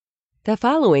The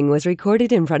following was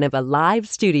recorded in front of a live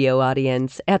studio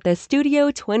audience at the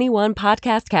Studio 21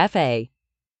 Podcast Cafe.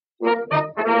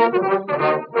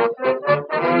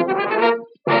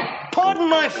 Pardon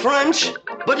my French,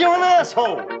 but you're an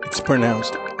asshole. It's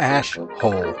pronounced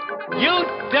ash-hole. You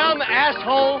dumb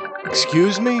asshole!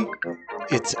 Excuse me?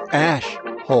 It's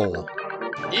ash-hole.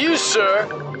 You, sir,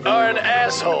 are an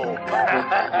asshole.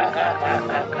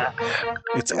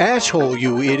 It's ash-hole,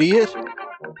 you idiot.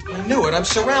 I knew it. I'm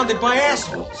surrounded by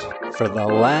assholes. For the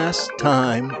last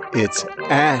time, it's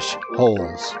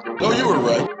ash-holes. No, you were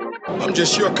right. I'm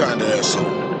just your kind of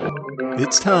asshole.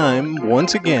 It's time,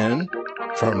 once again,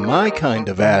 for my kind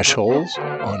of ash-holes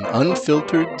on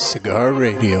Unfiltered Cigar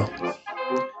Radio.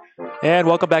 And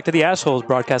welcome back to The Assholes,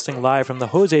 broadcasting live from the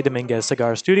Jose Dominguez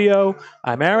Cigar Studio.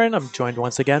 I'm Aaron. I'm joined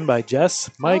once again by Jess,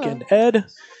 Mike, and Ed.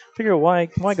 Figure why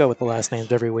go with the last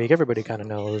names every week? Everybody kind of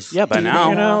knows. Yeah, by now.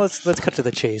 You know, let's cut to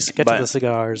the chase. Get to the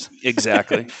cigars.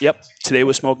 Exactly. Yep. Today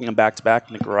we're smoking a Back2Back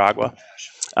Nicaragua.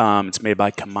 It's made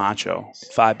by Camacho,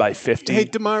 5x50. Hey,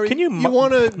 Damari, can you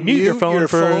want to mute your phone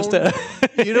first?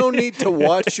 You don't need to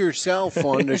watch yourself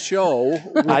on the show.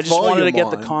 I just wanted to get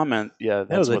the comment. Yeah,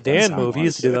 that was a Dan move. He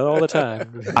used to do that all the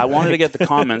time. I wanted to get the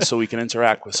comments so we can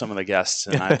interact with some of the guests,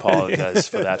 and I apologize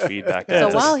for that feedback.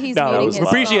 So while he's muting his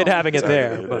appreciate phone. having it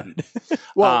there. But.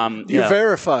 Well, you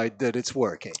verified that it's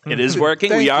working. It is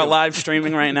working. Thank we are you. live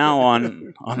streaming right now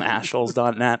on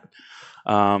ashholes.net.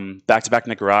 Back2Back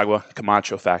Nicaragua,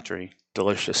 Camacho Factory.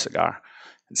 Delicious cigar.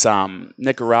 It's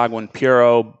Nicaraguan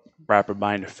Puro, wrapper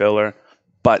binder filler,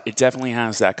 but it definitely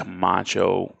has that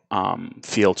Camacho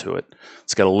feel to it.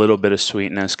 It's got a little bit of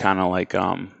sweetness, kind of like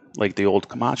the old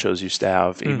Camachos used to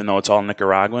have, even though it's all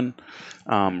Nicaraguan.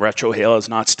 Retro Hail is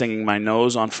not stinging my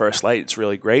nose on first light. It's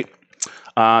really great.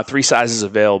 3 sizes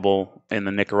available in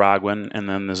the Nicaraguan, and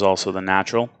then there's also the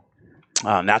natural.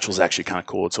 Natural is actually kind of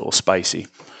cool. It's a little spicy.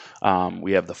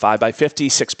 We have the 5x50,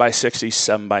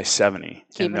 6x60, 7x70.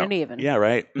 Keeping it even. Yeah,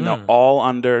 right. No, all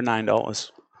under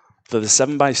 $9. So the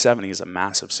 7x70 is a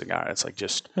massive cigar. It's like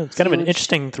just... It's kind of an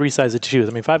interesting 3 sizes to choose.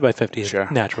 I mean, 5x50 is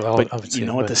natural. But you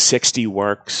know what? The 60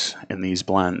 works in these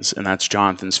blends, and that's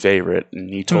Jonathan's favorite. And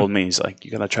he told me, he's like,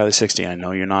 you got to try the 60. I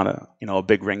know you're not a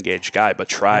big ring gauge guy, but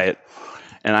try it.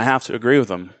 And I have to agree with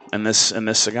him. In this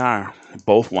cigar,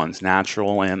 both ones,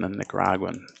 natural and the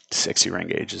Nicaraguan, 60 ring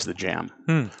gauge is the jam.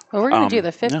 Well, we're going to do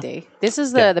the 50. Yeah. This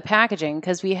is the packaging,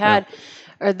 because we had,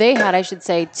 or they had, I should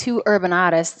say, 2 urban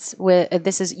artists.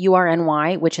 This is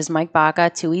URNY, which is Mike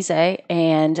Baca, Tuize,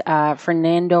 and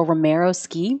Fernando Romero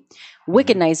Ski.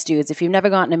 Wicked nice dudes. If you've never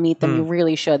gotten to meet them, you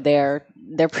really should. They're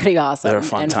pretty awesome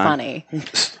and funny.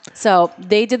 So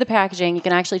they did the packaging. You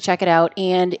can actually check it out.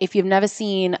 And if you've never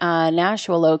seen a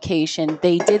Nashville location,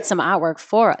 they did some artwork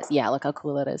for us. Yeah, look how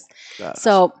cool it is.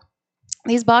 So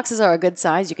these boxes are a good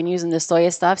size. You can use them to store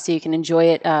your stuff, so you can enjoy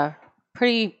it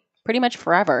pretty much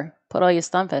forever. Put all your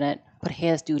stuff in it. Put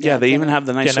hairs, do. Yeah, they even have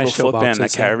the nice little flip boxes, band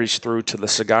that carries through to the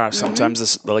cigar. Sometimes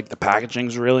the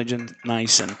packaging's really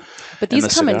nice But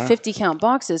these come in 50-count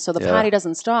boxes, so the party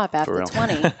doesn't stop after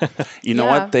 20. You know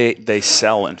what? They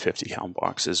sell in 50-count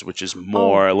boxes, which is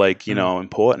more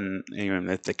important.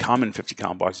 They come in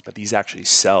 50-count boxes, but these actually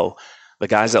sell. The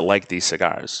guys that like these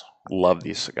cigars love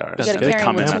these cigars. They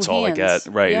come in, that's all I get.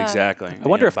 Right, exactly. I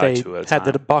wonder if they had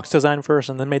the box design first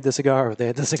and then made the cigar, or they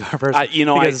had the cigar first.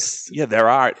 There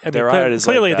are.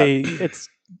 Clearly, it's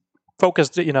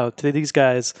focused, to these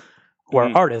guys who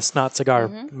are artists, not cigar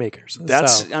makers. They're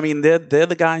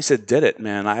the guys that did it,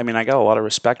 man. I got a lot of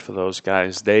respect for those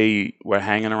guys. They were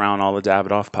hanging around all the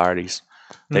Davidoff parties.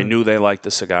 They knew they liked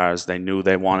the cigars. They knew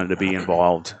they wanted to be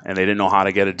involved, and they didn't know how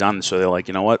to get it done. So they're like,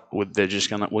 you know what? We're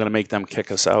gonna make them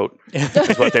kick us out.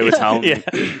 Is what they were telling me,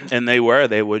 and they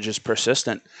were just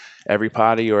persistent. Every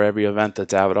party or every event that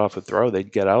Davidoff would throw,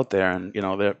 they'd get out there, and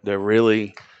they're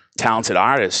really talented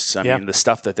artists. I mean, the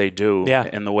stuff that they do,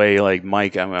 and the way like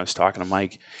Mike. I was talking to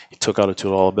Mike. He took out a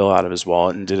 $2 bill out of his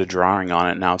wallet and did a drawing on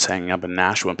it. Now it's hanging up in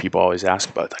Nashville, and people always ask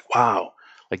about it. Like, wow.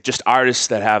 Like just artists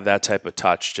that have that type of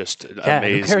touch, just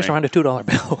amazing. Who cares around a $2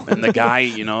 bill? And the guy,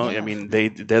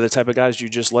 they're the type of guys you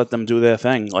just let them do their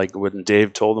thing. Like when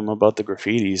Dave told them about the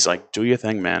graffitis, like do your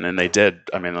thing, man, and they did.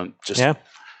 I mean, I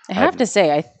have to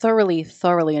say, I thoroughly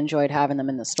enjoyed having them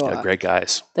in the store. Yeah, great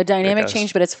guys. The dynamic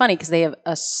changed, but it's funny because they have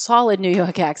a solid New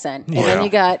York accent, and then you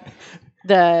got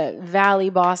the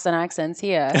Valley Boston accents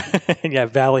here. Yeah,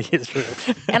 Valley is true.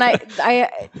 And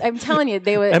I'm telling you,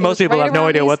 they were. And most people have no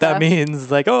idea what that means.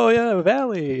 Like, oh yeah,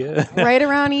 Valley. Right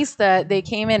around Easter, they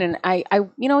came in, and I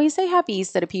we say Happy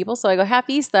Easter to people, so I go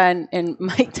Happy Easter, and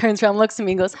Mike turns around, looks at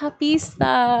me, and goes Happy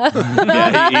Easter.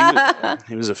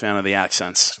 He was a fan of the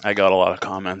accents. I got a lot of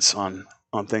comments on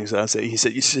things that I say. He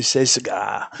said, "You should say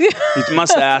cigar." He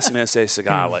must have asked me to say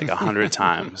cigar like 100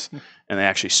 times, and they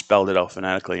actually spelled it out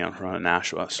phonetically in front of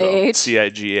Nashua. So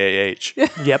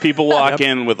CIGAH. Yeah, people walk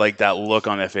in with like that look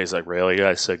on their face, like, "Really,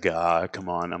 a cigar? Come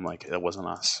on!" I'm like, "It wasn't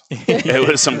us. It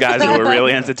was some guys that were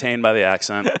really entertained by the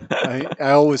accent."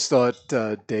 I always thought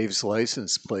Dave's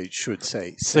license plate should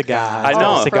say cigar. I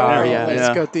know. Cigar, yeah. yeah.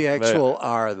 It's got the actual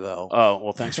R, though. Oh,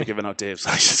 well, thanks for giving out Dave's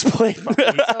license plate.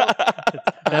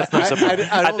 That's not surprising.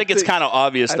 I think it's kind of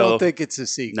obvious, though. I don't think it's a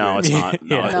secret. No, it's not.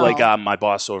 No. Yeah. Like my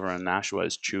boss over in Nashua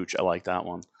is Chooch. I like that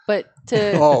one. But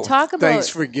to talk about... Thanks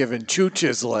for giving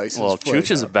Chooch's license Well, plate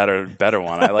Chooch is a better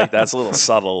one. I like that's a little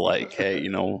subtle. Like, hey,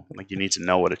 like you need to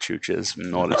know what a Chooch is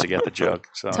in order to get the joke.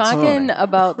 So Talking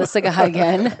about the cigar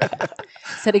again,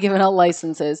 instead of giving out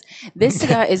licenses, this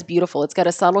cigar is beautiful. It's got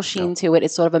a subtle sheen to it.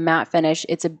 It's sort of a matte finish.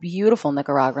 It's a beautiful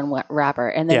Nicaraguan wrapper.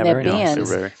 And then their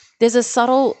bands, there's a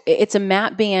subtle, it's a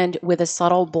matte band with a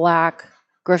subtle black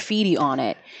graffiti on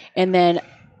it. And then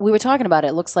we were talking about it.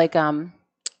 It looks like a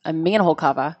manhole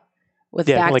cover with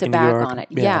Back2Back on it.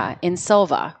 Yeah, in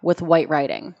silver with white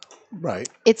writing. Right.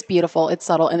 It's beautiful. It's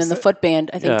subtle. And then the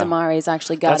footband, I think Damari's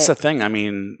actually got That's the thing. I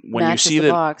mean, when you see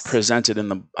it presented in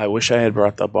the... I wish I had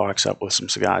brought the box up with some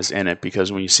cigars in it,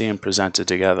 because when you see them presented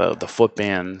together, the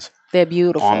footbands... They're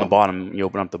beautiful. On the bottom, you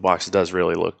open up the box, it does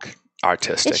really look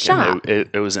artistic. It's sharp. And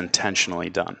it was intentionally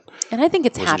done. And I think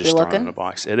it's happy looking. In the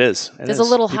box. It is. There's a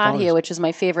little hat here, which is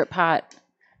my favorite part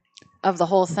of the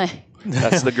whole thing.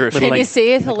 That's the graffiti. Can you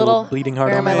see it? A little bleeding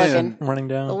heart. Where am I looking? Running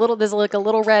down. There's like a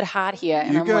little red heart here,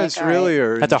 and you guys really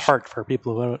are. That's a heart for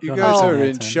people who don't. You guys are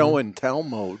in show and tell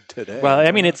mode today. Well,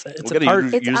 I mean, it's art.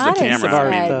 Use the camera.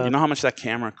 I mean, you know how much that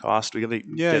camera cost? We got to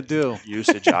get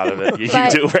usage out of it. You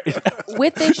do right.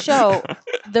 With this show,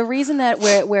 the reason that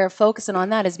we're focusing on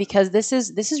that is because this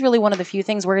is really one of the few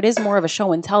things where it is more of a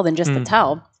show and tell than just a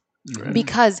tell. Right.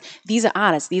 Because these are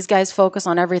artists. These guys focus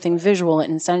on everything visual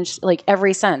and like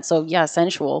every sense. So yeah,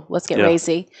 sensual. Let's get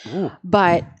racy. Ooh.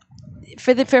 But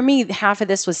for me, half of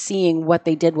this was seeing what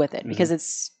they did with it, because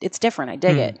it's different. I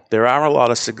dig it. There are a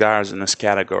lot of cigars in this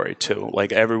category too.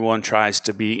 Like, everyone tries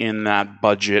to be in that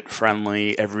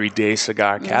budget-friendly, everyday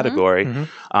cigar category.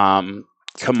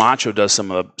 Camacho does some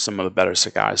of the better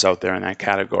cigars out there in that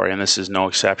category, and this is no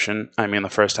exception. I mean, the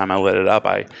first time I lit it up,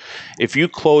 if you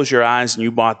close your eyes and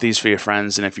you bought these for your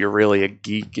friends, and if you're really a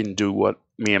geek and do what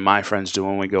me and my friends do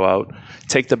when we go out,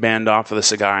 take the band off of the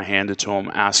cigar and hand it to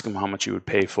him, ask him how much you would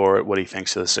pay for it, what he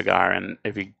thinks of the cigar, and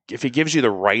if he gives you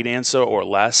the right answer or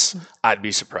less, I'd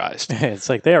be surprised. It's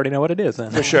like they already know what it is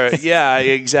then. For sure. Yeah,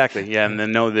 exactly. Yeah, and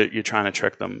then know that you're trying to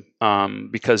trick them,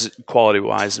 because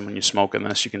quality-wise, and when you're smoking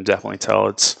this, you can definitely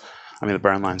tell the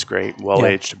burn line's great,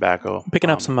 well-aged tobacco.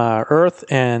 Picking up some earth,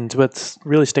 and what's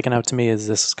really sticking out to me is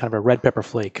this kind of a red pepper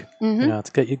flake. You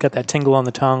got that tingle on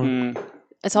the tongue.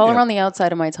 It's all around the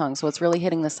outside of my tongue, so it's really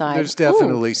hitting the side. There's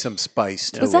definitely some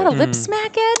spice to it. Was that a lip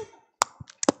smack, Ed?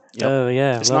 Yep. Oh,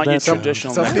 yeah. It's not your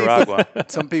traditional Nicaragua.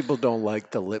 Some people don't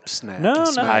like the lip snap. No,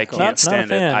 I can't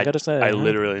stand it. I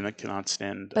literally cannot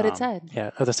stand. But it's Ed. Yeah,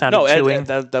 the sound of chewing.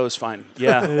 That was fine.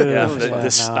 Yeah,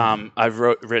 I've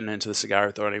written into the Cigar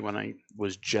Authority when I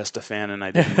was just a fan and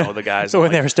I didn't know the guys. So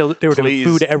when they were doing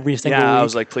food every single week. I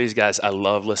was like, please, guys, I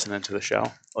love listening to the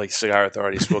show. Like, Cigar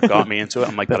Authority is what got me into it.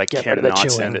 I'm like, but I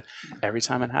cannot stand it. Every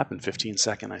time it happened,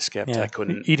 15-second, I skipped. I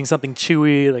couldn't. Eating something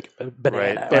chewy, like a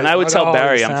banana. Right. And I would tell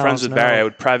Barry, I'm friends with Barry, I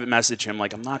would private message him,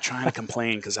 like, I'm not trying to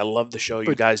complain because I love the show.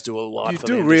 You guys do a lot for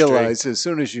the industry. You do realize as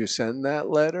soon as you send that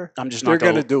letter, they're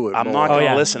going to do it. I'm not going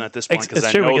to listen at this point because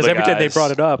I know because every time they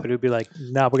brought it up, it would be like,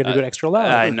 no, we're going to do it extra loud.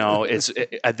 I know.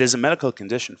 There's a medical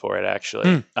condition for it,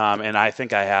 actually. And I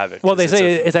think I have it. Well, they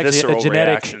say it's actually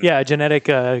a genetic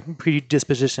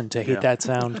predisposition to hate that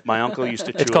sound. My uncle used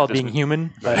to chew It's called being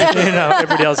human, but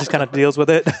everybody else just kind of deals with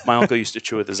it. My uncle used to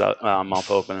chew with his mouth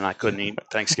open, and I couldn't eat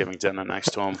Thanksgiving dinner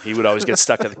next to him. He would always get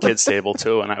stuck at the kids' table,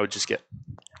 too, and I would just get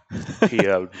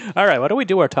PO'd. All right, why don't we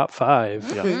do our top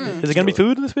 5? Yeah. Is it going to be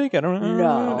food this week? I don't know.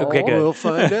 No. Okay, good. We'll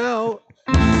find out.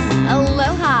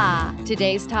 Aloha!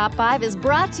 Today's top 5 is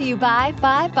brought to you by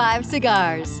 5-5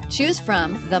 Cigars. Choose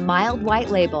from the mild white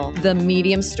label, the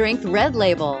medium strength red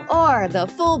label, or the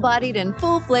full-bodied and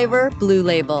full-flavor blue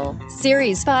label.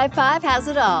 Series 5-5 has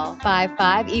it all.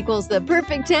 5-5 equals the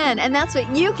perfect 10, and that's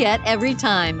what you get every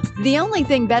time. The only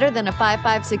thing better than a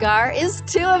 5-5 cigar is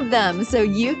 2 of them, so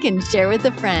you can share with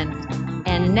a friend.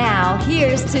 And now,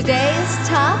 here's today's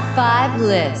top 5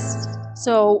 list.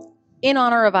 So, in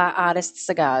honor of our artist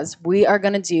cigars, we are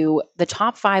going to do the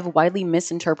top 5 widely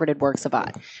misinterpreted works of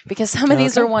art. Because some of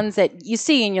these are ones that you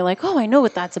see and you're like, oh, I know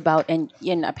what that's about. And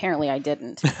apparently I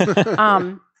didn't.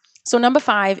 So number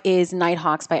 5 is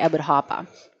Nighthawks by Edward Hopper.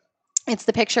 It's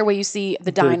the picture where you see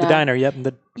the diner. The diner, yep. And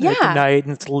at night,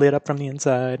 and it's lit up from the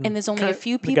inside. And there's only a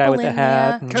few people the guy with in the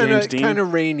hat. there. Kind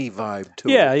of rainy vibe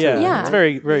to yeah, it. Yeah, it's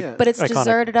very, very But it's iconic.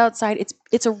 deserted outside.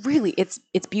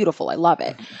 It's beautiful. I love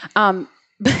it.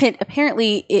 But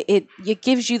apparently it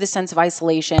gives you the sense of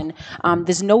isolation.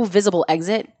 There's no visible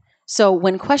exit. So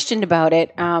when questioned about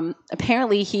it,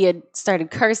 apparently he had started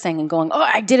cursing and going, "Oh,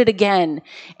 I did it again."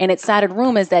 And it started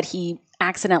rumors that he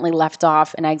accidentally left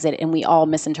off an exit, and we all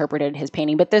misinterpreted his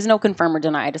painting. But there's no confirm or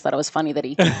deny. I just thought it was funny that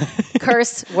he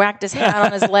cursed, whacked his hat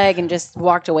on his leg, and just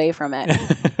walked away from it.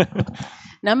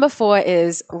 Number 4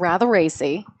 is Rather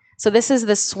Racy. So this is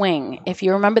the swing. If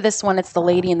you remember this one, it's the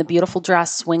lady in the beautiful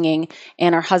dress swinging,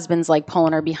 and her husband's like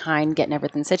pulling her behind, getting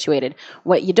everything situated.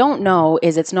 What you don't know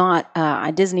is it's not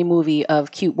a Disney movie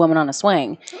of cute woman on a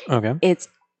swing. Okay. It's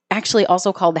actually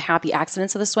also called The Happy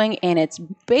Accidents of the Swing, and it's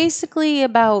basically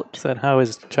about... Is that how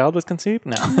his child was conceived?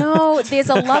 No. No, there's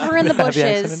a lover in the Happy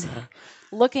bushes accident?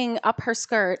 looking up her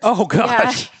skirt. Oh,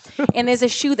 gosh. Yeah. And there's a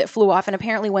shoe that flew off, and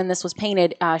apparently when this was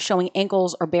painted, showing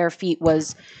ankles or bare feet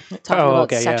was talking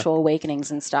about sexual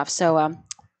awakenings and stuff. So,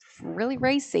 really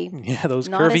racy. Yeah, those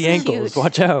Not curvy as ankles. cute.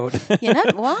 Watch out.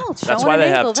 That's why they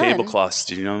have tablecloths.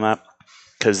 Did you know that?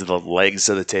 Because of the legs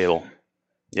of the table.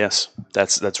 Yes,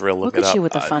 that's real. Look at you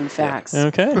with the fun facts.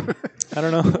 Okay. I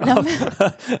don't know.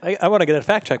 I want to get a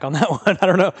fact check on that one. I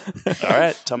don't know. All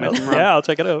right. Tell me if I'm wrong. Yeah, I'll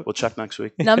check it out. We'll check next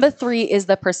week. Number 3 is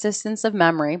The Persistence of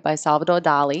Memory by Salvador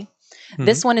Dali.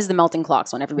 This one is the melting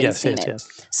clocks one. Everybody's seen it. Yes.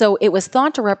 So it was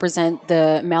thought to represent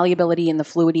the malleability and the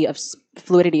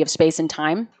fluidity of space and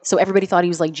time. So everybody thought he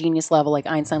was like genius level, like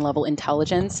Einstein level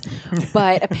intelligence.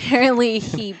 But apparently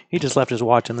he just left his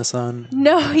watch in the sun.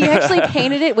 No, he actually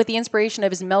painted it with the inspiration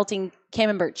of his melting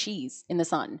camembert cheese in the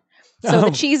sun. So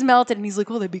the cheese melted, and he's like,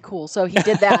 "Oh, that'd be cool." So he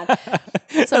did that.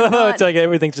 So it's like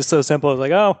everything's just so simple. It's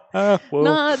like, whoa.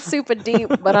 Not super deep,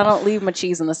 but I don't leave my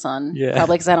cheese in the sun. Yeah.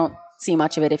 Probably because I don't see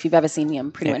much of it. If you've ever seen me,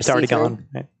 I'm pretty much it's already see-through. gone.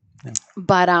 Yeah.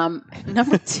 But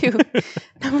number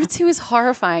two is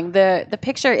horrifying. The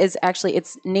picture is actually,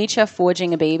 it's Nature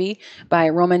Forging a Baby by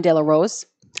Roman de la Rose,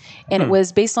 and it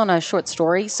was based on a short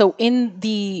story. So in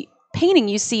the painting,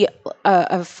 you see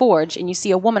a forge, and you see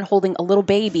a woman holding a little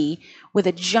baby with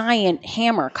a giant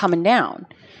hammer coming down.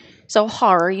 So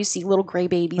horror, you see little gray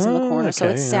babies in the corner. So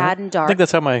it's sad and dark. I think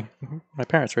that's how my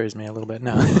parents raised me a little bit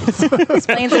now.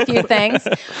 Explains a few things.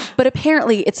 But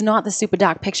apparently it's not the super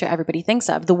dark picture everybody thinks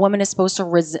of. The woman is supposed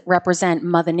to represent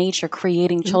Mother Nature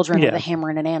creating children with a hammer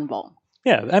and an anvil.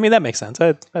 Yeah, I mean, that makes sense.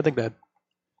 I think that.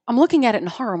 I'm looking at it in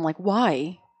horror. I'm like, why?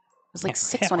 I was like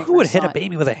 6 when I Who would first hit saw a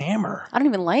baby with a hammer? I don't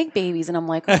even like babies. And I'm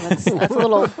like, oh, that's a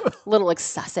little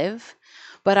excessive.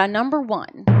 But number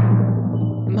 1,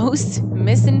 most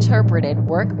misinterpreted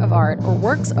work of art, or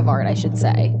works of art, I should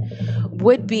say,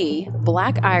 would be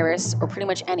Black Iris, or pretty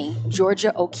much any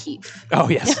Georgia O'Keeffe. Oh,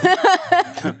 yes.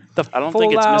 I don't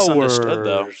think it's misunderstood,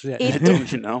 though.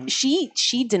 It, you know?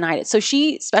 She denied it. So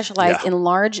she specialized in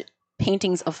large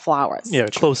paintings of flowers. Yeah,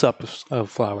 close-ups of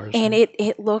flowers. And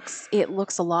it looks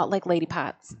a lot like Lady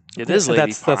Potts. It is Lady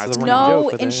Potts. That's the no,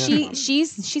 joke and she said,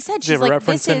 she's have a like,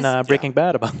 reference this in is Breaking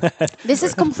Bad about that. This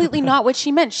is completely not what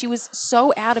she meant. She was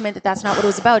so adamant that that's not what it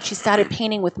was about. She started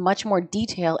painting with much more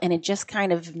detail, and it just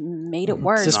kind of made it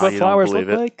worse. Is this what flowers look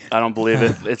like? I don't believe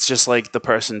it. It's just like the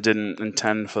person didn't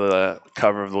intend for the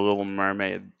cover of The Little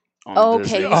Mermaid.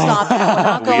 Okay, you stop that. We're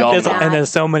not going there. And there's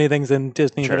so many things in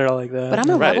Disney that are like that. But I'm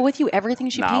in level with you. Everything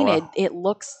she painted, it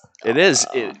looks. It is.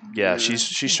 Yeah,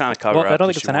 she's trying to cover up. I don't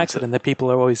think it's an accident that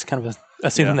people are always kind of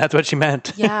assuming that's what she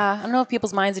meant. Yeah, I don't know if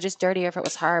people's minds are just dirty or if it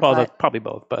was her. Well, but probably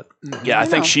both. But yeah, I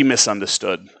think she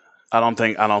misunderstood. I don't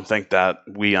think that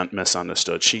we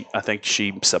misunderstood. I think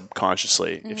she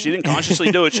subconsciously. If she didn't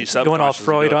consciously do it, she subconsciously going all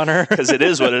Freud on her because it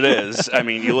is what it is. I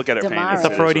mean, you look at her painting. It's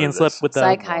a Freudian slip with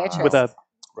a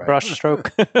brush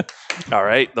stroke. All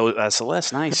right, that's the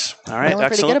list. Nice. All right, feeling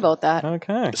pretty good about that.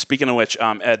 Okay. Speaking of which,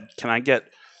 Ed, can I get?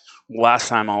 Last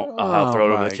time I'll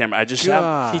throw it over the camera. I just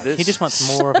have this. He just wants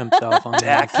more of himself on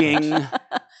stacking.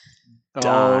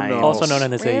 Dime. Also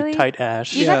known as a tight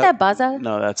ash. You got that buzzer?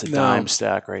 No, that's a dime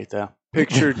stack right there.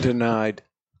 Picture denied.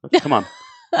 Come on.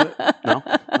 No?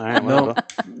 All right,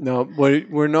 no.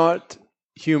 We're not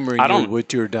humoring you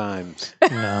with your dimes.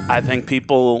 No. I think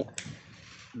people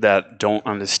that don't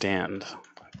understand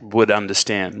would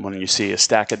understand when you see a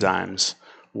stack of dimes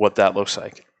what that looks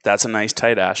like. That's a nice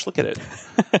tight ash. Look at it.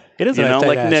 It is a nice tight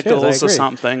like ash. nickels or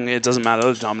something. It doesn't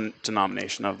matter the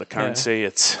denomination of the currency.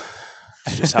 It's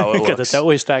just how it looks. It's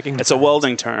always stacking. It's a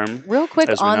welding term. Real quick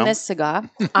on this cigar,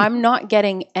 I'm not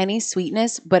getting any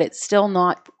sweetness, but it's still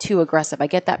not too aggressive. I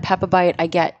get that pepper bite. I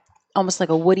get almost like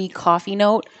a woody coffee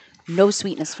note. No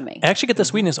sweetness for me. I actually get the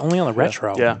sweetness only on the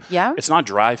retro. Yeah. Yeah? It's not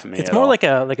dry for me. It's at more all. like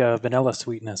a vanilla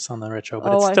sweetness on the retro,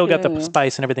 but Oh, it's I still got feel the you.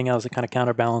 spice and everything else that kind of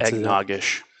counterbalances it.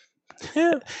 eggnoggish.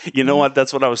 Yeah. You know what?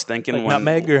 That's what I was thinking. Like when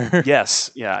nutmeg or yes,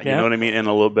 yeah, you Yeah. know what I mean, and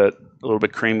a little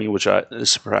bit creamy, which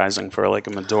is surprising for like a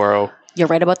Maduro. You're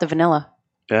right about the vanilla.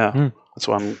 Yeah, that's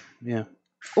why I'm. Yeah,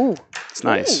 Ooh. it's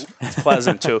nice. It's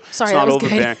pleasant too. Sorry, it's not that was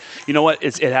good. overbearing. You know what?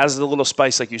 It has a little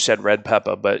spice, like you said, red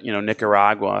pepper. But you know,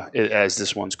 Nicaragua, as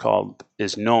this one's called,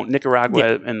 is known.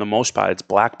 Nicaragua, in the most part, it's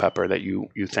black pepper that you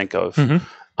think of.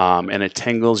 And it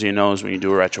tingles your nose when you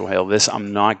do a retrohale. This,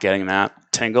 I'm not getting that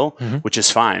tingle, which is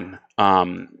fine.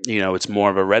 You know, it's more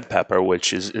of a red pepper,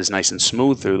 which is nice and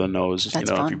smooth through the nose. That's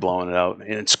if fun. you're blowing it out,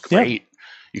 and it's great.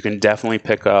 You can definitely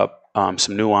pick up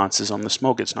some nuances on the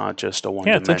smoke. It's not just a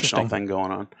one-dimensional interesting. thing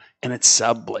going on, and it's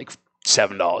sub like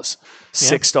 $7,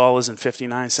 $6.59,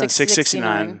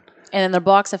 $6.69. And then the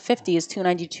box of 50 is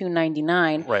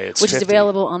 $292.99. Right, it's which is 50.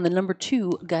 available on the number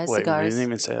 2 Guys Wait, we Cigars. didn't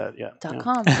even say that yet.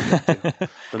 .com. The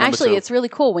number Actually, 2. it's really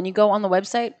cool. When you go on the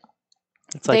website,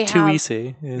 It's like they 2 have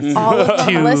EC. Is all of them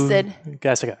two listed.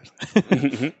 Gas cigars.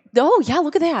 Oh, yeah,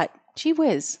 look at that. Gee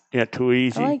whiz. yeah, too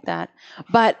easy. I like that.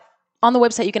 But on the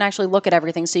website, you can actually look at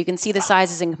everything, so you can see the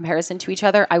sizes in comparison to each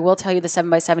other. I will tell you the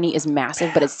 7x70 is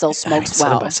massive, but it still smokes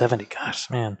well. 7x70, gosh,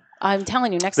 man. I'm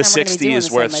telling you, next The time we're going to be 60 doing is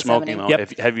the worth 7x70. smoking, though.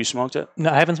 Yep. Have you smoked it?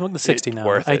 No, I haven't smoked the 60 now.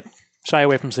 Worth it. I shy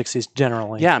away from 60s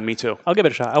generally. Yeah, me too. I'll give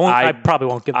it a shot. I probably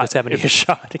won't give the 70 a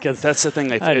shot because That's the thing.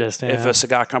 If a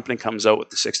cigar company comes out with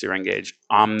the 60 ring gauge,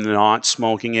 I'm not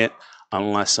smoking it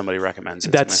unless somebody recommends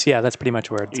it. that's to me. that's pretty much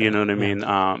where it's You know what I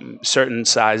mean? Certain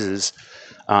sizes.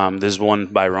 There's one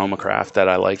by Romacraft that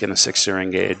I like in a 60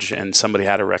 ring gauge, and somebody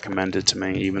had to recommend it to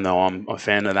me, even though I'm a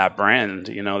fan of that brand.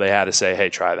 You know, they had to say, "Hey,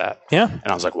 try that." Yeah. And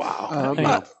I was like, "Wow." You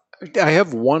know. I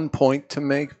have one point to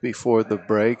make before the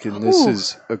break, and this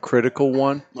is a critical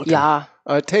one. Yeah.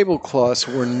 Tablecloths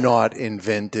were not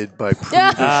invented by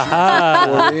previous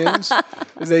historians.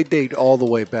 They date all the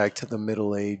way back to the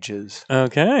Middle Ages.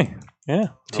 Okay. Yeah.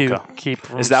 To Okay. keep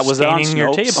from Was that on staining your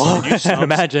Snopes? table. Did you Snopes?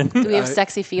 Imagine. Do we have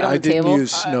sexy feet on I the didn't table?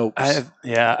 use Snopes.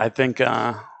 I think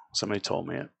somebody told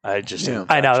me it. I just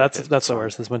didn't I know fact check that's it. the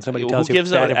worst is when somebody Who tells you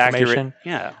gives bad out information. accurate?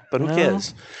 Yeah, but who No.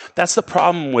 cares? That's the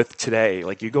problem with today.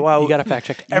 Like you go out, You got to fact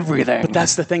check everything. But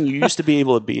that's the thing. You used to be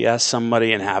able to BS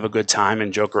somebody and have a good time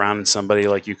and joke around, and somebody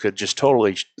like you could just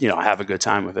totally, have a good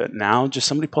time with it. Now, just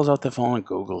somebody pulls out their phone and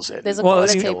Googles it. There's a Well,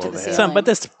 bullet you- tape to the Some- ceiling. But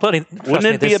there's plenty. Wouldn't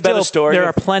it be a better story There if-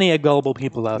 are plenty of gullible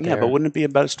people out Yeah, there. but wouldn't it be a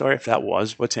better story if that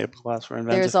was what tablecloths were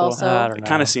invented There's for? also- I don't It know.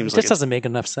 kind of seems it like just doesn't make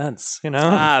enough sense,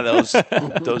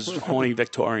 those horny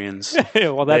Victorians.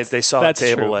 well, that's they saw that's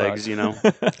table true, legs,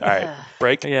 but- All right,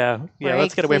 break. Yeah. Break,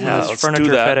 Let's get away from please. this Let's furniture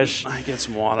do that. fetish. I get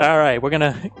some water. All right, we're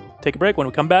gonna take a break. When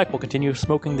we come back, we'll continue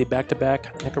smoking the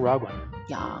back-to-back Nicaraguan.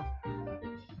 Yeah.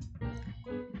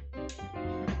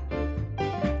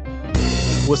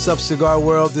 What's up, Cigar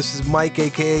World? This is Mike,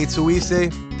 aka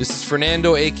Tuise, This is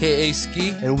Fernando, aka Ski.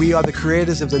 and we are the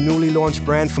creators of the newly launched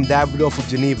brand from Davidoff of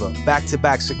Geneva,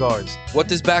 Back2Back Cigars. What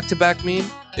does back-to-back mean?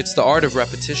 It's the art of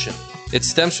repetition. It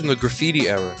stems from the graffiti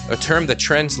era, a term that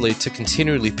translates to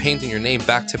continually painting your name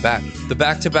back-to-back. The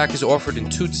back-to-back is offered in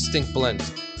 2 distinct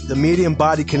blends. The medium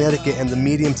body Connecticut and the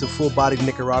medium to full bodied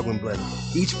Nicaraguan blend.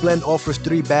 Each blend offers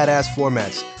 3 badass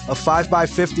formats: a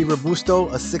 5x50 Robusto,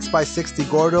 a 6x60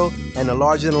 Gordo, and a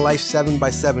larger than life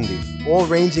 7x70. All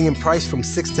ranging in price from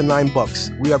 $6 to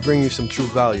 $9. We are bringing you some true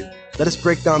value. Let us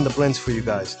break down the blends for you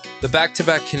guys. The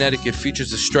back-to-back Connecticut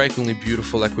features a strikingly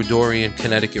beautiful Ecuadorian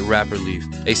Connecticut wrapper leaf,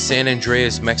 a San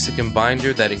Andreas Mexican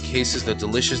binder that encases the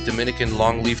delicious Dominican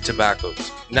longleaf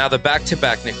tobaccos. Now the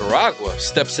back-to-back Nicaragua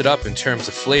steps it up in terms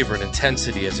of flavor and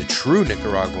intensity as a true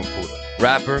Nicaraguan puro.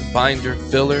 Wrapper, binder,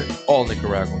 filler, all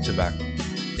Nicaraguan tobacco.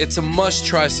 It's a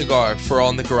must-try cigar for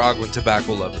all Nicaraguan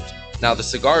tobacco lovers. Now the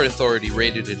Cigar Authority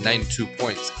rated it 92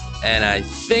 points, and I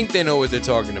think they know what they're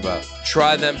talking about.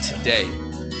 Try them today.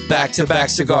 Back-to-back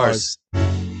cigars.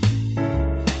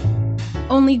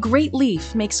 Only Great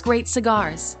Leaf makes great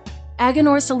cigars.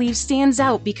 Aganorsa Leaf stands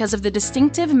out because of the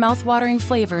distinctive mouth-watering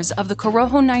flavors of the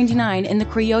Corojo 99 and the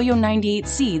Criollo 98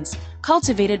 seeds,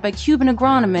 cultivated by Cuban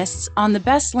agronomists on the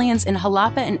best lands in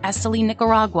Jalapa and Esteli,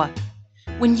 Nicaragua.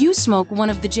 When you smoke one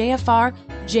of the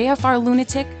JFR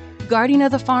Lunatic, Guardian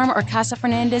of the Farm, or Casa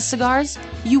Fernandez cigars,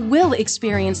 you will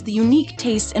experience the unique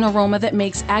taste and aroma that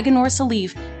makes Aganorsa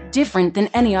Leaf different than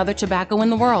any other tobacco in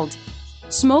the world.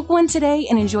 Smoke one today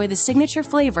and enjoy the signature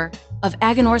flavor of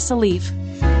Aganorsa Leaf.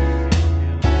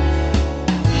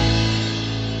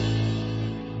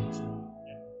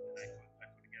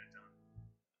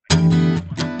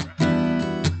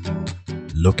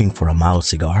 Looking for a mild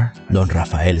cigar? Don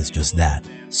Rafael is just that.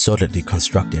 Solidly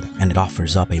constructed, and it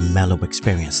offers up a mellow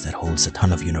experience that holds a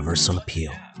ton of universal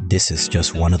appeal. This is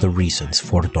just one of the reasons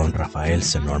for Don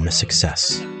Rafael's enormous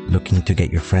success. Looking to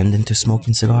get your friend into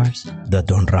smoking cigars? The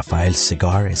Don Rafael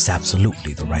cigar is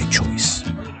absolutely the right choice.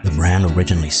 The brand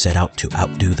originally set out to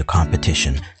outdo the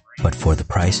competition, but for the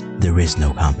price, there is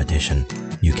no competition.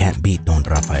 You can't beat Don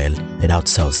Rafael, it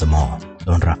outsells them all.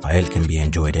 Don Rafael can be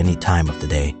enjoyed any time of the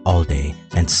day, all day,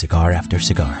 and cigar after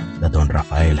cigar. The Don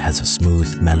Rafael has a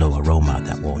smooth, mellow aroma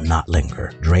that will not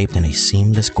linger. Draped in a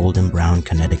seamless golden brown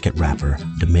Connecticut wrapper,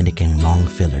 Dominican long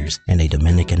fillers, and a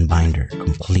Dominican binder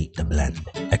complete the blend.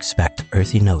 Expect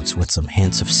earthy notes with some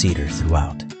hints of cedar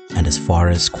throughout. And as far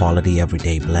as quality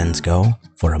everyday blends go,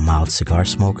 for a mild cigar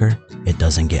smoker, it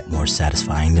doesn't get more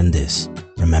satisfying than this.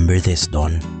 Remember this,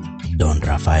 Don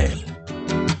Rafael.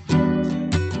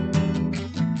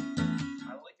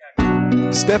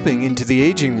 Stepping into the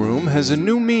aging room has a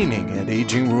new meaning at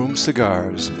Aging Room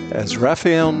Cigars, as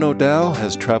Rafael Nodal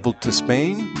has traveled to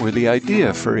Spain, where the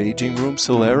idea for Aging Room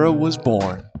Solera was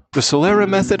born. The Solera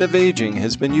method of aging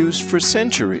has been used for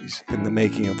centuries in the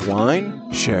making of wine,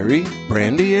 sherry,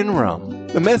 brandy, and rum.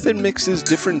 The method mixes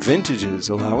different vintages,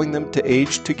 allowing them to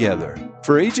age together.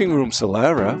 For Aging Room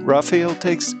Solera, Rafael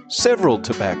takes several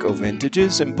tobacco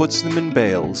vintages and puts them in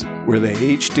bales, where they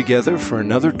age together for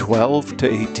another 12 to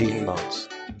 18 months.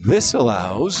 This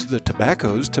allows the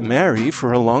tobaccos to marry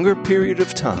for a longer period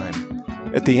of time.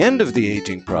 At the end of the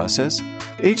aging process,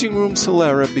 Aging Room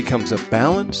Solera becomes a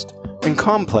balanced and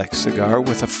complex cigar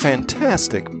with a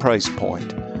fantastic price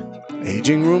point.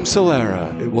 Aging Room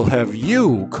Solera, it will have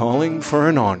you calling for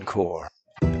an encore.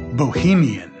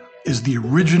 Bohemian is the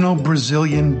original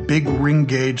Brazilian big ring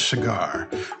gauge cigar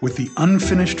with the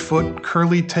unfinished foot,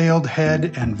 curly-tailed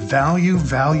head, and value.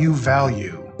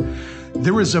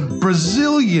 There is a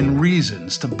Brazilian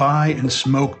reasons to buy and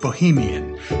smoke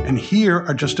Bohemian, and here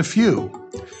are just a few.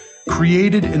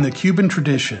 Created in the Cuban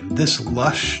tradition, this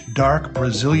lush, dark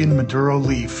Brazilian Maduro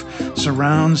leaf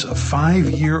surrounds a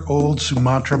 5-year-old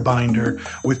Sumatra binder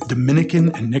with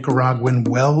Dominican and Nicaraguan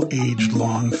well-aged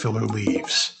long filler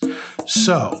leaves.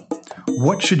 So,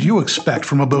 what should you expect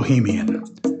from a Bohemian?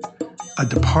 A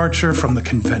departure from the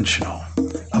conventional,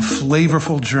 a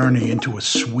flavorful journey into a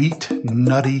sweet,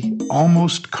 nutty,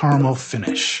 almost caramel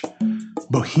finish.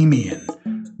 Bohemian,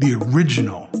 the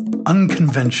original,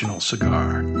 unconventional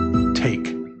cigar.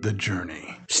 Take the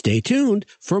journey. Stay tuned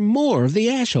for more of the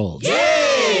Ashholes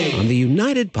on the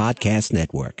United Podcast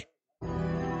Network.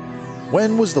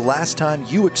 When was the last time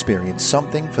you experienced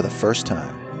something for the first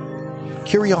time?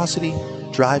 Curiosity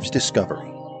drives discovery.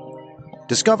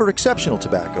 Discover exceptional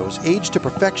tobaccos aged to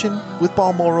perfection with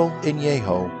Balmoral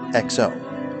Añejo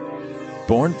XO.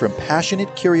 Born from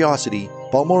passionate curiosity,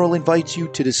 Balmoral invites you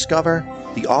to discover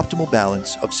the optimal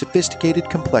balance of sophisticated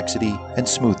complexity and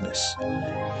smoothness.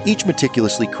 Each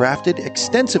meticulously crafted,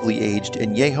 extensively aged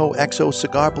Añejo XO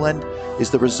cigar blend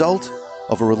is the result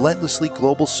of a relentlessly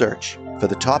global search for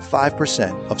the top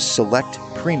 5% of select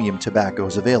premium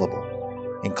tobaccos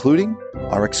available, including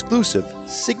our exclusive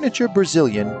signature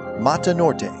Brazilian Mata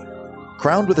Norte.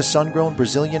 Crowned with a sun-grown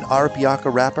Brazilian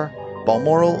Arapiaca wrapper,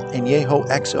 Balmoral Añejo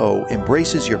XO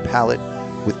embraces your palate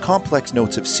with complex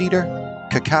notes of cedar,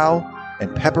 cacao,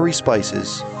 and peppery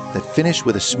spices that finish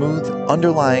with a smooth,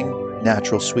 underlying,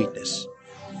 natural sweetness.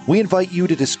 We invite you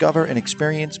to discover and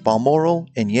experience Balmoral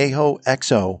Añejo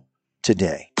XO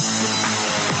today.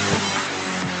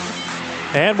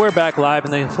 And we're back live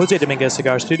in the Jose Dominguez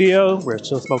Cigar Studio. We're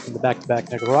still smoking the Back2Back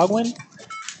Nicaraguan.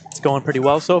 It's going pretty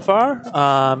well so far.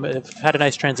 I've had a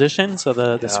nice transition, so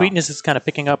the sweetness is kind of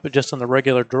picking up just on the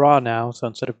regular draw now, so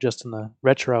instead of just in the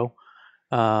retro,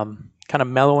 kind of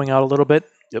mellowing out a little bit.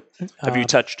 Yep. Have you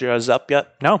touched yours up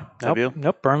yet? No. Have you?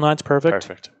 Nope. Burn line's perfect.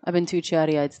 Perfect. I've been too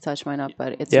chatty-eyed to touch mine up,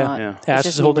 but it's not. It's Ash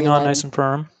just is holding on relighting. nice and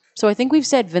firm. So I think we've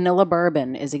said vanilla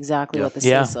bourbon is exactly what this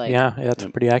is like. Yeah, that's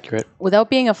pretty accurate. Without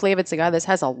being a flavored cigar, this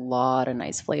has a lot of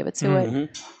nice flavor to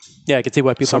it. Yeah, I can see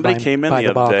why people Somebody came in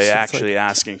the other day It's actually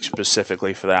asking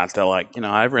specifically for that. They're like,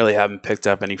 I really haven't picked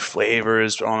up any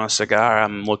flavors on a cigar.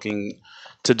 I'm looking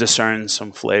to discern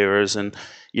some flavors. And,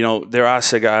 there are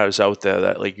cigars out there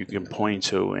that like you can point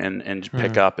to and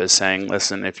pick up as saying,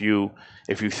 listen, if you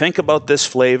think about this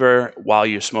flavor while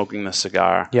you're smoking the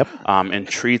cigar, and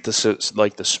treat the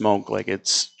smoke like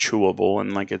it's chewable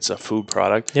and like it's a food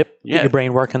product. Get your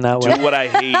brain working that way. Do what I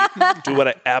hate. Do what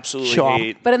I absolutely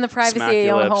hate. But in the privacy Smack of your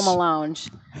your home lips. lounge.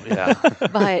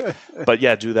 Yeah. But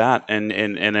yeah, do that, and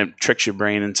it tricks your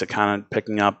brain into kind of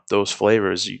picking up those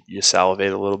flavors. You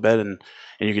salivate a little bit, and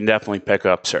you can definitely pick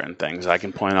up certain things. I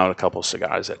can point out a couple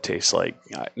cigars that taste like,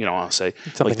 I'll say,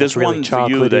 Something like there's that's really one for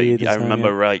you chocolatey, that I this remember,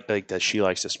 one, right, like that she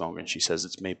likes to smoke, and she says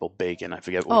it's maple bacon. I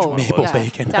forget which Oh, one it Maple was.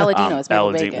 bacon. It's Aladino. It's maple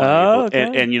Aladino, bacon. Oh,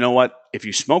 okay. And you know what? If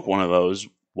you smoke one of those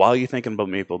while you're thinking about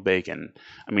maple bacon,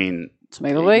 I mean, It's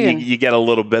maple bacon. you get a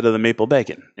little bit of the maple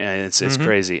bacon, and it's Mhm.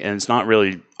 crazy. And it's not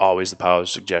really always the power of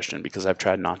suggestion because I've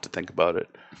tried not to think about it.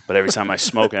 But every time I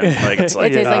smoke it, like it's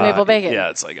like It tastes like maple bacon. Yeah,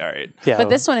 it's like all right. Yeah. But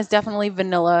this one is definitely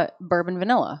bourbon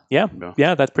vanilla. Yeah.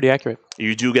 Yeah, that's pretty accurate.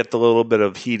 You do get the little bit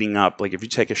of heating up. Like if you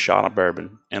take a shot of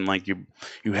bourbon and like you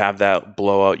have that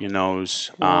blow out your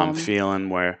nose feeling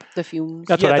where The fumes.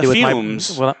 That's what I the do with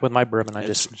fumes. with my bourbon. I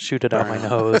just shoot it out my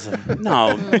nose. And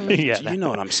No, Yeah. you know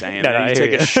what I'm saying. No, no, I you hear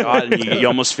take a you. shot and you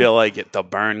almost feel like the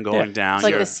burn going Yeah. down. It's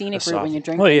like your the scenic route when you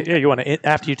drink. well, yeah, you want to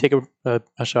after you take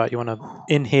a shot, you want to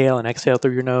inhale and exhale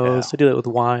through your nose. To do that with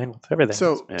wine, with everything.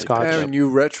 So, Scotch. Aaron, you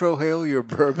retrohale your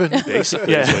bourbon?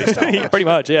 Basically, that's what he's telling Yeah, us. pretty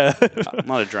much. Yeah. I'm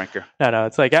not a drinker. No,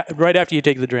 it's like right after you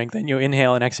take the drink, then you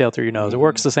inhale and exhale through your nose. It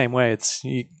works the same way. It's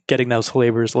you getting those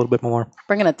flavors a little bit more.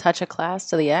 Bringing a touch of class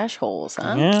to the ash holes,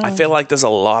 huh? Yeah. I feel like there's a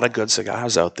lot of good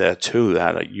cigars out there too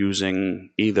that are using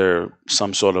either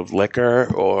some sort of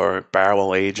liquor or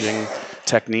barrel aging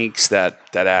techniques that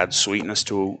add sweetness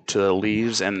to the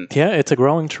leaves, and Yeah, it's a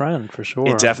growing trend for sure.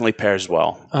 it definitely pairs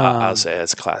well. I'll say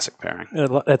it's a classic pairing.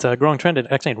 It's a growing trend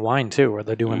actually in wine too, where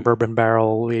they're doing bourbon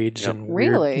barrel aged and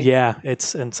weird- Really? yeah.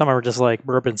 And some are just like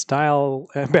bourbon style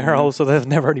barrels, so there's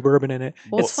never any bourbon in it.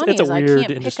 Well, it's funny it's a is I weird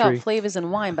can't industry. pick out flavors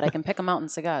in wine, but I can pick them out in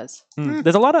cigars.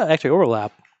 There's a lot of actually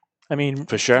overlap. I mean,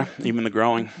 For sure, even the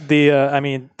growing. I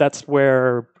mean, that's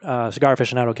where Cigar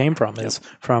Aficionado came from. Is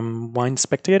from Wine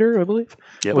Spectator, I believe.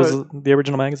 Yep. Was the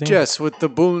original magazine. Jess, with the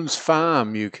Boone's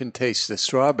Farm, you can taste the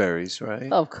strawberries,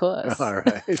 right? Of course. All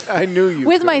right. I knew you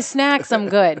With could. my snacks, I'm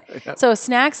good. So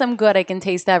snacks, I'm good. I can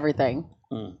taste everything.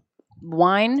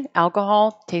 Wine,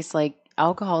 alcohol, tastes like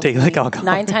alcohol. to Tastes like me. alcohol.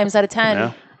 9 times out of 10.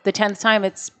 Yeah. The 10th time,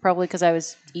 it's probably because I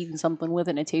was eating something with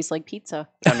it and it tastes like pizza.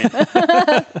 I mean,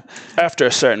 after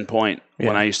a certain point, when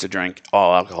Yeah. I used to drink,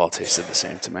 all alcohol tasted the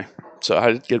same to me. So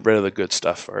I'd get rid of the good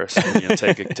stuff first. And,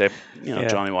 take Yeah.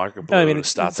 Johnny Walker Blue I mean, to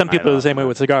start some the people are night the same off. way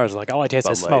with cigars. Like, all I taste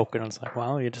Bud is Light. smoke, and it's like,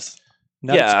 well, you're just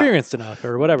not Yeah. experienced enough,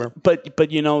 or whatever.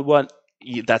 But you know what?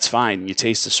 That's fine. You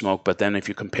taste the smoke, but then if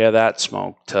you compare that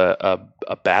smoke to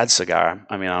a bad cigar,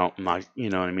 I mean, I'm not, you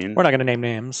know what I mean? We're not going to name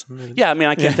names. Yeah, I mean,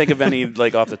 I can't think of any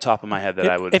like off the top of my head that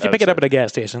I would. If you I pick would it up say. at a gas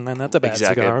station, then that's a bad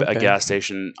Exactly, cigar. a Okay. gas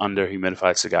station under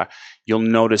humidified cigar, you'll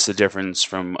notice the difference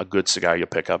from a good cigar you'll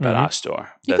pick up at our store.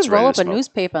 You that's could roll ready up to a smoke.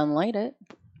 newspaper and light it.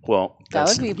 Well, That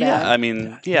that's, would be yeah. bad. I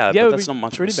mean, Yeah, but it would that's be not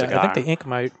much of a pretty bad. cigar. I think the ink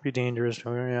might be dangerous.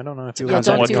 I don't know if you Depends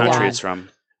don't on what do country that. it's from.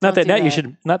 Not Don't that do you that.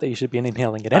 should. Not that you should be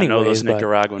inhaling it I anyway. know those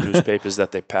Nicaraguan newspapers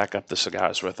that they pack up the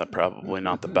cigars with are probably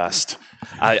not the best.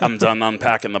 I'm done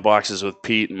unpacking the boxes with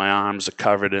Pete, and my arms are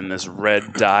covered in this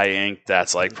red dye ink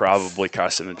that's like probably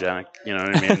carcinogenic. You know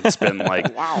what I mean? It's been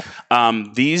like, Wow.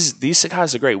 These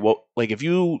cigars are great. Well, like if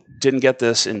you didn't get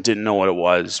this and didn't know what it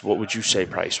was, what would you say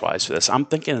price wise for this? I'm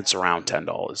thinking it's around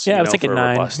 $10. Yeah, I was thinking for a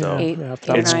 $9. Robusto. Yeah, 8, yeah, off the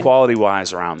top of It's my $9. quality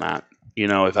wise around that.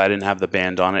 If I didn't have the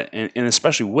band on it, and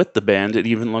especially with the band, it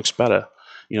even looks better.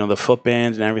 The foot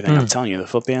band and everything. I'm telling you, the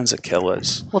foot bands are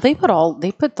killers. Well, they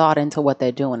put thought into what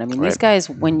they're doing. I mean, these Right. guys,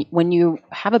 when you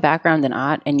have a background in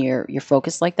art and you're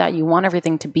focused like that, you want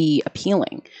everything to be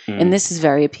appealing, and this is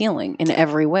very appealing in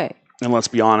every way. And let's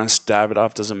be honest,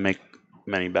 Davidoff doesn't make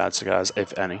many bad cigars,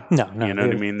 if any. No. You know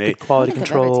what I mean? They Good quality I don't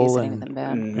think I've ever control tasted and anything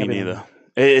bad. me everything.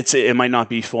 neither. It might not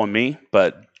be for me,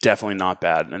 but definitely not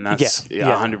bad. And that's Yeah.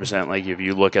 100%. Like if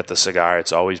you look at the cigar,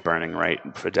 it's always burning right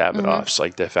for Davidoffs.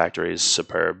 Like their factory is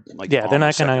superb. Like Yeah, they're not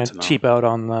almost second going to to none. cheap out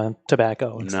on the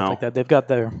tobacco and stuff No. like that. They've got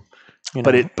their,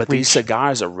 But these reach.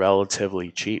 cigars are relatively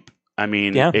cheap. I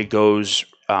mean, Yeah. it goes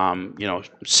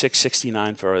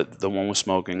 $6.69 for the one we're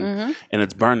smoking, and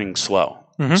it's burning slow.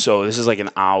 Mhm. So this is like an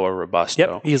hour Robusto.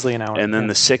 Yep, easily an hour. And then yeah.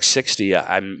 the 660,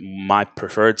 my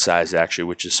preferred size actually,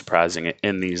 which is surprising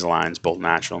in these lines, both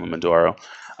natural and Maduro.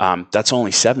 That's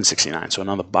only $7.69, so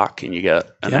another $1, and you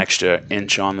get an extra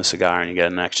inch on the cigar, and you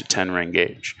get an extra 10-ring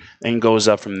gauge. Then it goes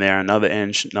up from there, another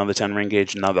inch, another 10-ring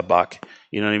gauge, another $1.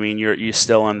 You know what I mean? You're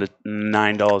still under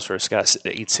 $9 for a cigar,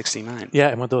 $8.69. Yeah,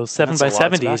 and with those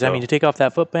 7x70s, I tobacco. mean, you take off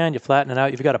that footband, you flatten it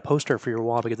out, you've got a poster for your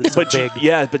wall because it's so big.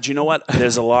 But you know what?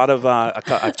 There's a lot of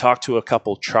I've talked to a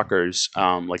couple truckers,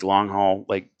 like long haul,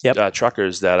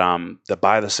 truckers that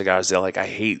buy the cigars. They're like, I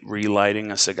hate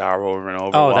relighting a cigar over and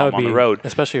over Oh, while that I'm would on be, the road,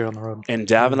 especially on the road. And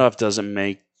Davidoff doesn't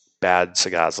make bad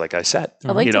cigars, like I said.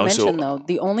 I'd like to mention, though,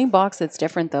 the only box that's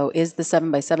different, though, is the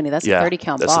 7x70. That's a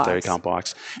 30-count box. That's a 30-count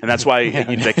box. And that's why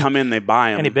they come in, they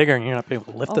buy them. Any bigger, and you're not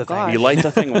able to lift the thing. You light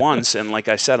the thing once, and like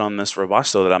I said, on this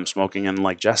Robusto that I'm smoking, and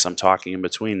like Jess, I'm talking in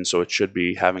between, so it should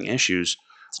be having issues.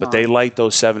 But they light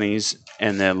those 70s,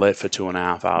 and they're lit for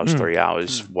 2.5 hours, 3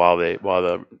 hours while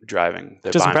they're driving.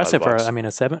 They're just impressive for, I mean,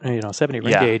 a 70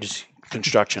 ring gauge.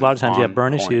 Construction. A lot of times you have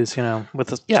burn issues, with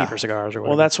the cheaper cigars or whatever.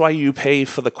 Well, that's why you pay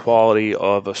for the quality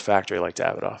of a factory like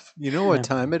Davidoff. You know what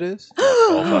time it is?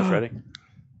 Old Fart Freddy.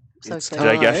 So it's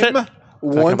excited. time, did I guess it?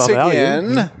 Once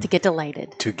again, to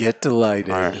get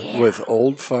delighted. With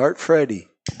Old Fart Freddy.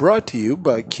 Brought to you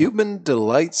by Cuban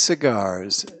Delight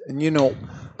Cigars. And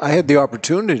I had the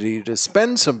opportunity to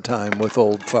spend some time with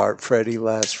Old Fart Freddy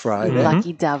last Friday.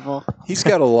 Lucky devil. He's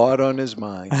got a lot on his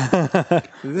mind.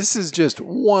 This is just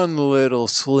one little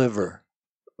sliver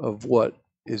of what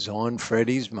is on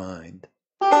Freddy's mind.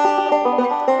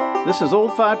 This is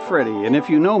Old Fart Freddy, and if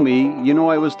you know me, you know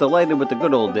I was delighted with the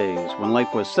good old days when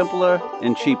life was simpler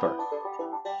and cheaper.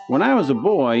 When I was a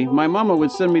boy, my mama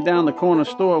would send me down the corner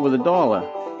store with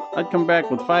 $1. I'd come back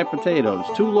with 5 potatoes,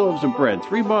 2 loaves of bread,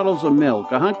 3 bottles of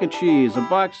milk, a hunk of cheese, a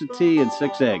box of tea, and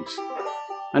 6 eggs.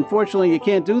 Unfortunately, you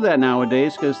can't do that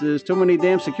nowadays because there's too many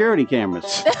damn security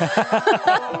cameras.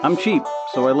 I'm cheap,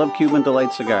 so I love Cuban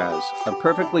Delight cigars. A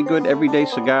perfectly good everyday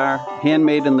cigar,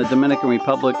 handmade in the Dominican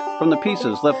Republic from the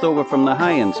pieces left over from the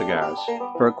high-end cigars.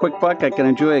 For a quick buck, I can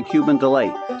enjoy a Cuban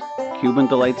Delight. Cuban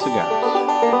Delight cigars.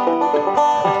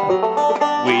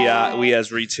 We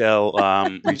as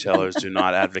retailers do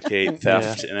not advocate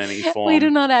theft in any form. We do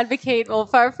not advocate Old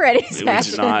Fart Freddy's We do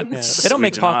actions. not. They don't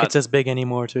make pockets as big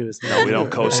anymore, too. No, we don't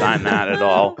co-sign that at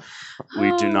all.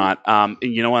 We do not. And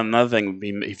you know what? Another thing,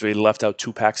 if we left out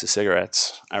 2 packs of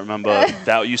cigarettes, I remember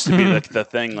that used to be the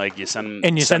thing. Like you send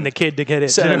the kid to get it.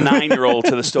 Send a 9-year-old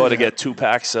to the store to get 2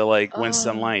 packs of like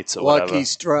Winston Lights or whatever. Lucky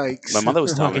Strikes. My mother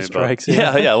was telling me Strikes,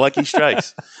 about. Yeah, Lucky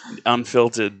Strikes,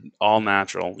 unfiltered, all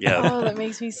natural. Yeah. Oh, that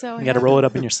makes me so happy. You got to roll it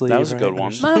up in your sleeve. That was a good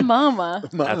one. My mama.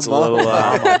 That's a little.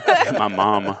 My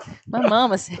mama. My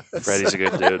mama says. Freddie's a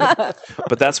good dude,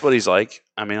 but that's what he's like.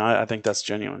 I mean, I think that's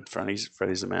genuine.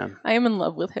 Freddie's a man. I am in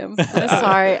love with him. I'm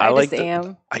sorry. I just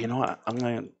am. You know what? I'm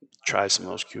going to try some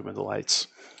of those Cuban Delights.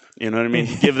 You know what I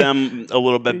mean? Give them a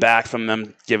little bit back from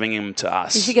them giving them to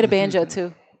us. You should get a banjo,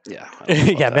 too. Yeah.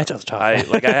 banjo's tough. I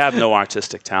have no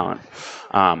artistic talent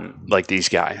like these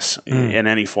guys in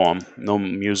any form. No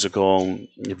musical,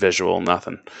 visual,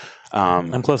 nothing.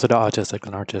 I'm closer to autistic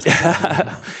than artistic.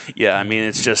 Yeah, I mean,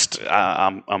 it's just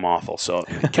I'm awful. So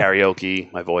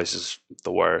karaoke, my voice is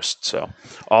the worst. So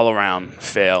all around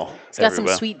fail. He's got some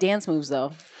sweet dance moves,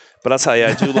 though. But I'll tell you,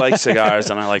 I do like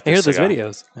cigars, and I like. Here's those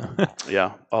videos.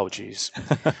 Yeah. Oh, geez.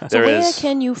 So where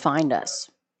can you find us?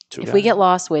 If we get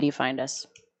lost, where do you find us?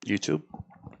 YouTube.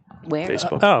 Where?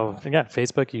 Facebook.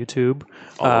 Facebook, YouTube.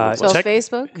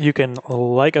 Facebook? You can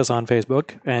like us on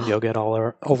Facebook, and you'll get all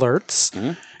our alerts.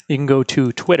 Mm-hmm. You can go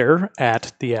to Twitter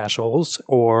at The Ashholes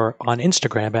or on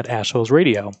Instagram at Ashholes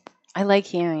Radio. I like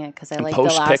hearing it because I like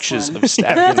post the last pictures one. of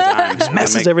stacking dimes.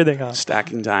 Messes everything up.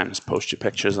 Stacking dimes. Post your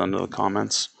pictures under the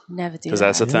comments. Never do that. Because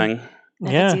that's a thing.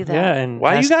 Never do that. Yeah. And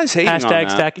why are you guys hating on hashtag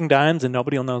that? stacking dimes, and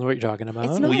nobody will know what you're talking about.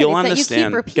 It's not, well, you'll it's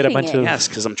understand. That you keep Get a bunch repeating of Yes,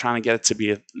 because I'm trying to get it to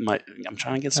be I'm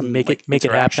trying to get some make it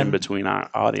interaction happen between our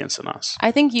audience and us.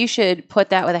 I think you should put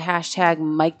that with a hashtag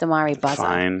Mike Damari Buzzer.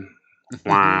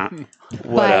 Fine.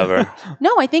 Whatever.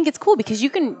 No, I think it's cool because you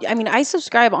can. I mean, I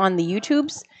subscribe on the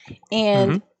YouTubes,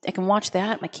 and I can watch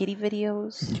that. My kitty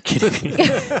videos.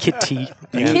 Kitty.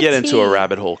 You can get into a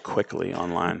rabbit hole quickly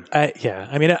online.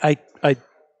 I mean, I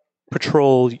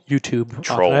patrol YouTube.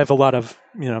 I have a lot of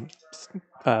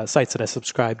sites that I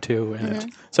subscribe to,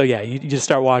 and so you just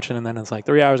start watching, and then it's like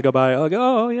 3 hours go by. I'll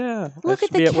go, oh yeah, look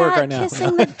at the be at work cat right now.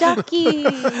 kissing the ducky.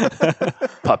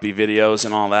 Puppy videos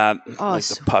and all that. Oh, like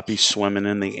the puppy swimming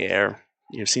in the air.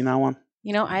 You've seen that one?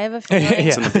 You know, I have a feeling.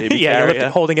 It's in the baby carrier.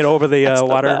 Holding it over the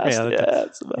water. It's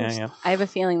the best. Yeah. I have a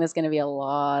feeling there's going to be a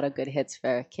lot of good hits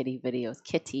for kitty videos.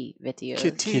 Kitty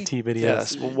videos.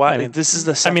 Yes. Well, why? I mean, this is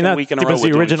the second week in a row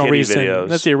the original reason. videos.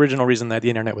 That's the original reason that the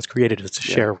internet was created, is to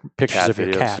share pictures of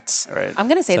your cats. Right. I'm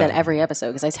going to say that every episode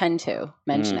because I tend to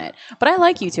mention it. But I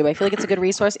like YouTube. I feel like it's a good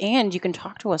resource, and you can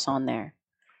talk to us on there.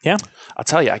 Yeah. I'll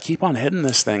tell you, I keep on hitting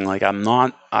this thing. Like I'm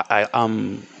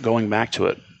going back to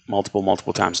it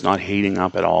multiple times, not heating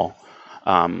up at all.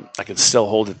 I can still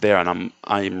hold it there, and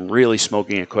I'm really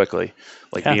smoking it quickly,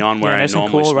 like beyond where I nice normally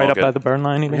and cool, smoke right up it. by the burn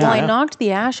line. Even. Well, I knocked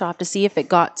the ash off to see if it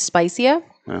got spicier,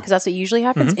 because that's what usually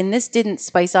happens, and this didn't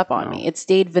spice up on me. It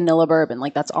stayed vanilla bourbon.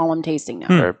 Like that's all I'm tasting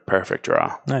now. Perfect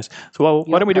draw. Nice. So,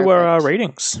 why don't we do our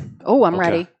ratings? Oh, I'm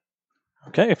ready.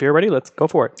 Okay, if you're ready, let's go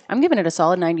for it. I'm giving it a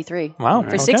solid 93. Wow.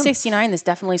 For $6.69, this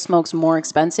definitely smokes more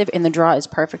expensive, and the draw is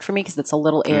perfect for me because it's a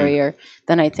little airier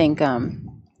than I think.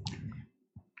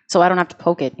 So I don't have to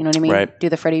poke it. You know what I mean? Right. Do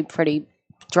the Freddie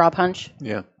draw punch.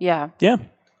 Yeah. Yeah. Yeah.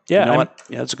 Yeah. You know what?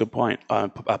 Yeah, that's a good point. I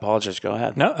apologize. Go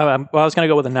ahead. No, well, I was going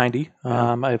to go with a 90.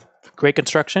 I have great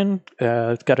construction.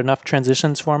 It's got enough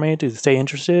transitions for me to stay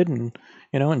interested and,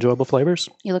 enjoyable flavors.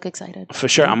 You look excited. For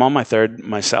sure. I'm on my third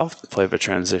flavor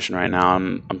transition right now.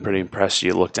 I'm pretty impressed.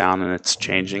 You look down and it's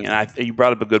changing. And you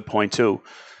brought up a good point too.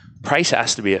 Price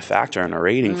has to be a factor in a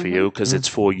rating for you because it's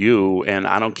for you. And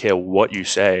I don't care what you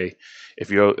say.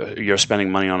 If you're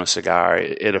spending money on a cigar,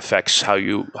 it affects how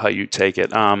you take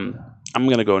it. I'm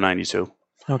going to go 92.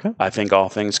 Okay. I think all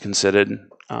things considered,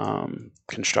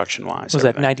 construction wise. Was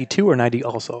that 92 or 90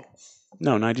 also?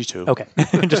 No, 92. Okay.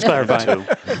 Just clarifying.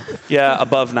 Yeah,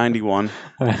 above 91.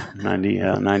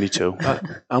 92.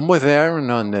 I'm with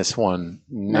Aaron on this one.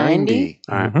 90.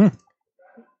 All right.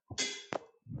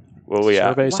 What we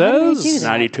at? Survey says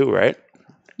 92, right?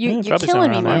 You're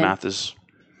killing me, My man. math is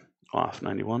off.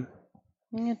 91.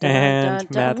 And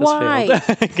math Why? has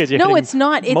failed. No, it's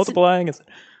not. It's multiplying.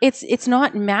 It's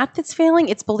not math that's failing.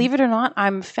 It's, believe it or not,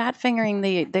 I'm fat fingering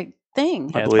the thing.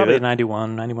 Yeah, it's probably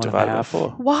 91 and a half.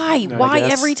 Why? Why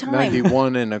every time?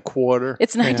 91 and a quarter.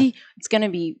 It's 90. Yeah. It's gonna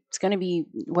be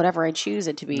whatever I choose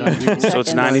it to be. So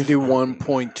it's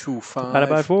 91.25. Divided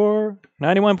by 4,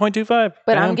 91.25.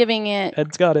 But I'm giving it.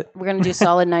 Ed's got it. We're gonna do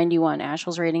solid 91.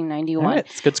 Ashel's rating 91. All right,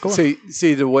 it's a good score.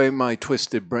 See the way my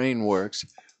twisted brain works.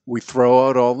 We throw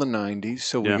out all the 90s,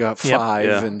 so we got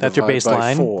 5 and that's your divide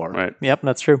by baseline. 4. Right. Yep,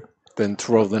 that's true. Then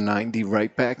throw the 90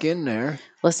 right back in there.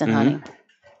 Listen, honey,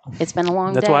 it's been a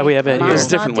long day. That's why we have it here. There's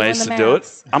different ways to do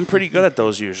it. I'm pretty good at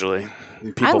those usually.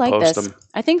 People I like post this. them.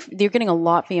 I think you're getting a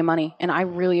lot for your money, and I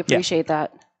really appreciate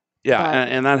that. Yeah,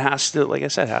 and that has to, like I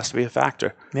said, has to be a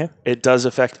factor. Yeah. It does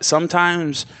affect.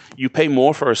 Sometimes you pay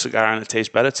more for a cigar and it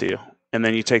tastes better to you. And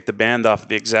then you take the band off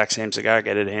the exact same cigar,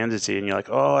 get it handed to you, and you're like,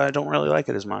 oh, I don't really like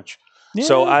it as much. Yeah.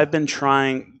 So I've been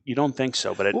trying. You don't think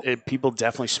so, but people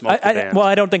definitely smoke the band. Well,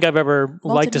 I don't think I've ever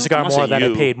liked a cigar more than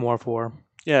I paid more for.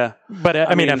 Yeah. But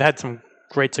I mean, I've had some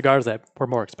great cigars that were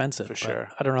more expensive. For sure.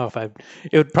 I don't know if I'm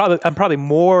probably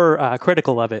more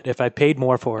critical of it if I paid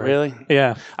more for it. Really?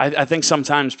 Yeah. I think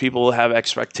sometimes people have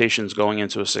expectations going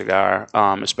into a cigar,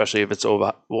 especially if it's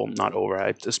not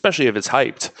overhyped, especially if it's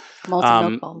hyped.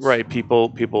 Right.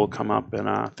 People come up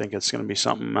and think it's going to be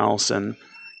something else, and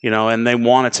and they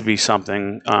want it to be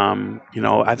something.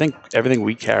 I think everything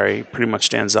we carry pretty much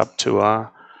stands up to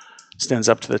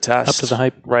the test. Up to the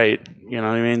hype. Right. You know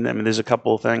what I mean? There's a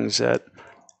couple of things that,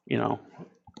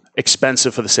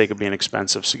 expensive for the sake of being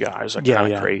expensive cigars are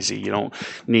kind of crazy. You don't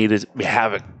need it. We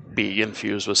have it be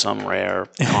infused with some rare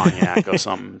cognac or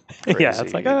something crazy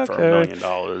it's like, for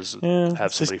 $1 million.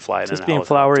 Have somebody fly it in just an being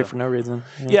helicopter. flowery for no reason.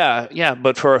 Yeah.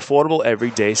 But for affordable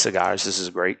everyday cigars, this is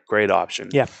a great option.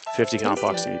 Yeah. 50 count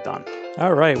box and you're done.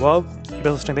 All right. Well, you've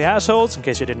been listening to The Assholes, in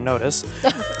case you didn't notice.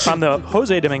 From the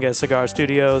Jose Dominguez Cigar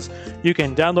Studios, you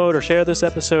can download or share this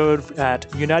episode at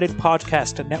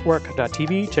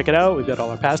UnitedPodcastNetwork.tv. Check it out. We've got all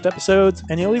our past episodes,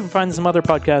 and you'll even find some other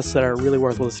podcasts that are really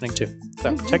worth listening to.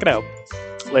 So check it out.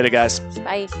 Later, guys.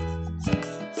 Bye.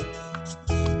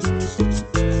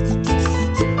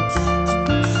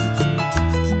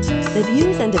 The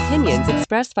views and opinions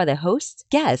expressed by the hosts,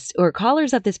 guests, or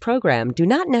callers of this program do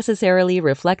not necessarily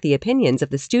reflect the opinions of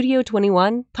the Studio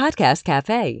 21 Podcast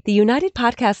Cafe, the United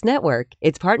Podcast Network,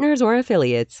 its partners, or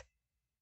affiliates.